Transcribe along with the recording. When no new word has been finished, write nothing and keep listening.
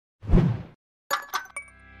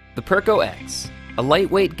The Perco X, a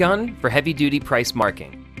lightweight gun for heavy-duty price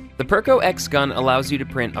marking. The Perco X gun allows you to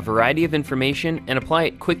print a variety of information and apply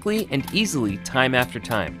it quickly and easily time after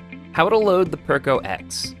time. How to load the Perco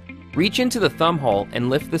X. Reach into the thumb hole and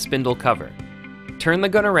lift the spindle cover. Turn the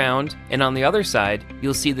gun around, and on the other side,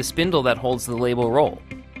 you'll see the spindle that holds the label roll.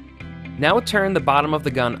 Now turn the bottom of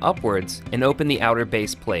the gun upwards and open the outer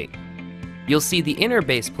base plate. You'll see the inner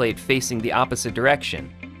base plate facing the opposite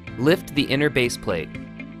direction. Lift the inner base plate.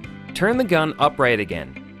 Turn the gun upright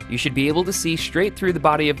again. You should be able to see straight through the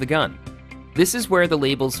body of the gun. This is where the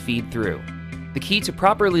labels feed through. The key to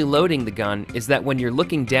properly loading the gun is that when you're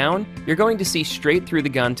looking down, you're going to see straight through the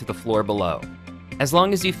gun to the floor below. As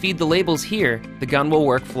long as you feed the labels here, the gun will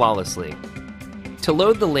work flawlessly. To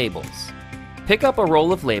load the labels, pick up a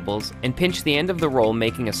roll of labels and pinch the end of the roll,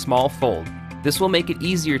 making a small fold. This will make it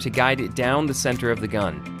easier to guide it down the center of the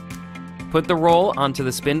gun. Put the roll onto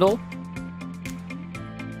the spindle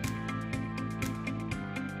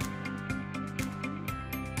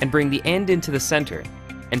and bring the end into the center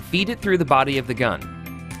and feed it through the body of the gun.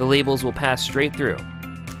 The labels will pass straight through.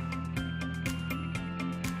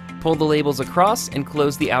 Pull the labels across and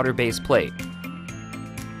close the outer base plate.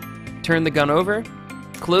 Turn the gun over,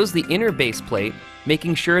 close the inner base plate,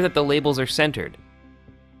 making sure that the labels are centered.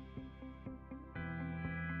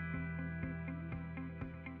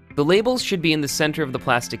 The labels should be in the center of the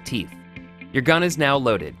plastic teeth. Your gun is now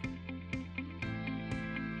loaded.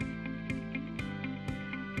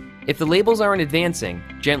 If the labels aren't advancing,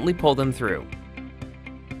 gently pull them through.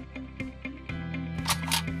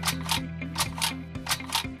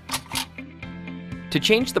 To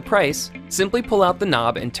change the price, simply pull out the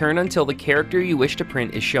knob and turn until the character you wish to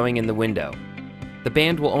print is showing in the window. The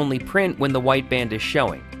band will only print when the white band is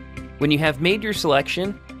showing. When you have made your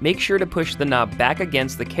selection, make sure to push the knob back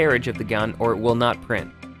against the carriage of the gun or it will not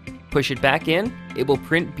print. Push it back in, it will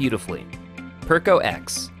print beautifully. Perco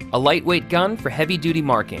X, a lightweight gun for heavy-duty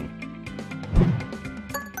marking.